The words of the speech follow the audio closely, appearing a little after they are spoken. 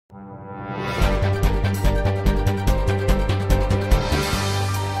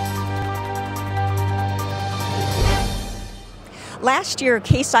Last year,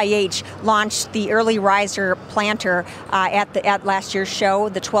 Case IH launched the Early Riser planter at last year's show,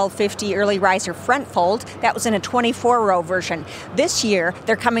 the 1250 Early Riser front fold. That was in a 24-row version. This year,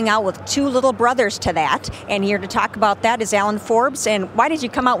 they're coming out with two little brothers to that, and here to talk about that is Alan Forbes. And why did you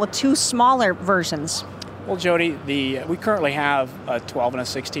come out with two smaller versions? Well, Jody, we currently have a 12 and a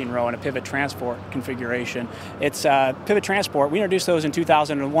 16 row and a pivot transport configuration. It's pivot transport. We introduced those in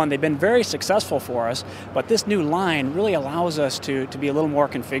 2001. They've been very successful for us, but this new line really allows us to be a little more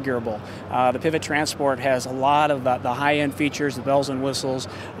configurable. The pivot transport has a lot of the high-end features, the bells and whistles.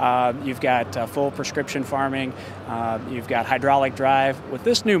 You've got full prescription farming. You've got hydraulic drive. With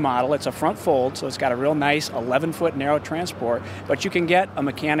this new model, it's a front fold, so it's got a real nice 11-foot narrow transport, but you can get a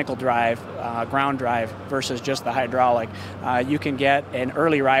mechanical drive, ground drive, versus just the hydraulic. You can get an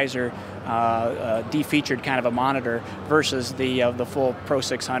early riser de-featured kind of a monitor versus the full Pro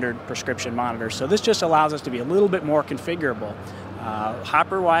 600 prescription monitor. So this just allows us to be a little bit more configurable.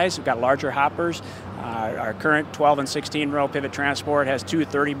 Hopper-wise, we've got larger hoppers. Our current 12 and 16 row pivot transport has two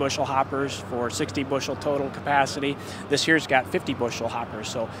 30-bushel hoppers for 60 bushel total capacity. This here's got 50 bushel hoppers,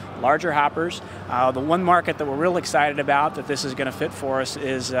 so larger hoppers. The one market that we're real excited about that this is going to fit for us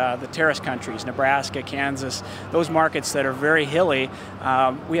is the terrace countries, Nebraska, Kansas, those markets that are very hilly.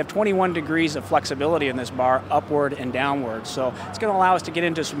 We have 21 degrees of flexibility in this bar, upward and downward. So it's going to allow us to get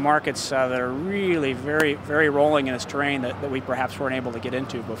into some markets that are really very, very rolling in this terrain that we perhaps weren't able to get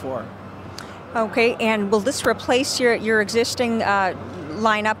into before. Okay, and will this replace your existing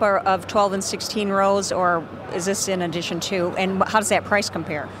lineup of 12 and 16 rows, or is this in addition to, and how does that price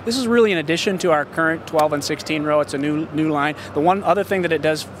compare? This is really in addition to our current 12 and 16 row. It's a new line. The one other thing that it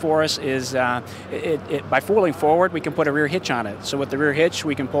does for us is by folding forward, we can put a rear hitch on it. So with the rear hitch,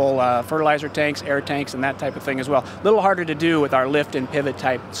 we can pull fertilizer tanks, air tanks, and that type of thing as well. A little harder to do with our lift and pivot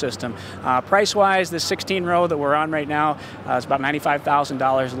type system. Price-wise, this 16 row that we're on right now is about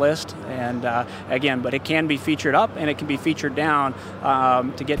 $95,000 list, and again, but it can be featured up and it can be featured down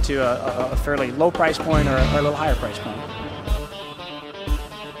to get to a fairly low price point or a little higher price point.